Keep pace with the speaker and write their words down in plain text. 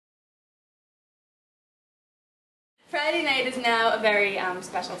Friday night is now a very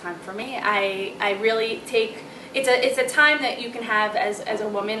special time for me. I really take, it's a time that you can have as a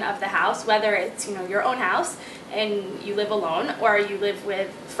woman of the house, whether it's, you know, your own house and you live alone, or you live with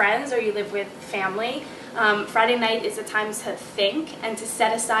friends, or you live with family. Friday night is a time to think and to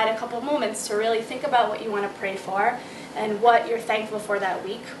set aside a couple moments to really think about what you want to pray for and what you're thankful for that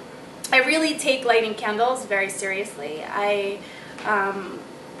week. I really take lighting candles very seriously. I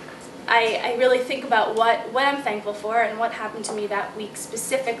really think about what I'm thankful for and what happened to me that week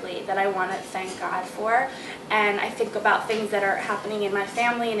specifically that I want to thank God for. And I think about things that are happening in my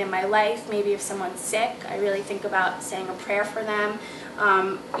family and in my life. Maybe if someone's sick, I really think about saying a prayer for them.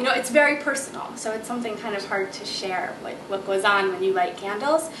 You know, it's very personal, so it's something kind of hard to share, like what goes on when you light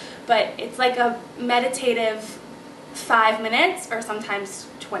candles. But it's like a meditative 5 minutes, or sometimes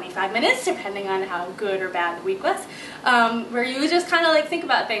 25 minutes, depending on how good or bad the week was, where you just kind of like think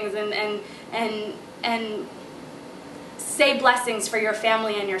about things and say blessings for your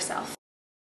family and yourself.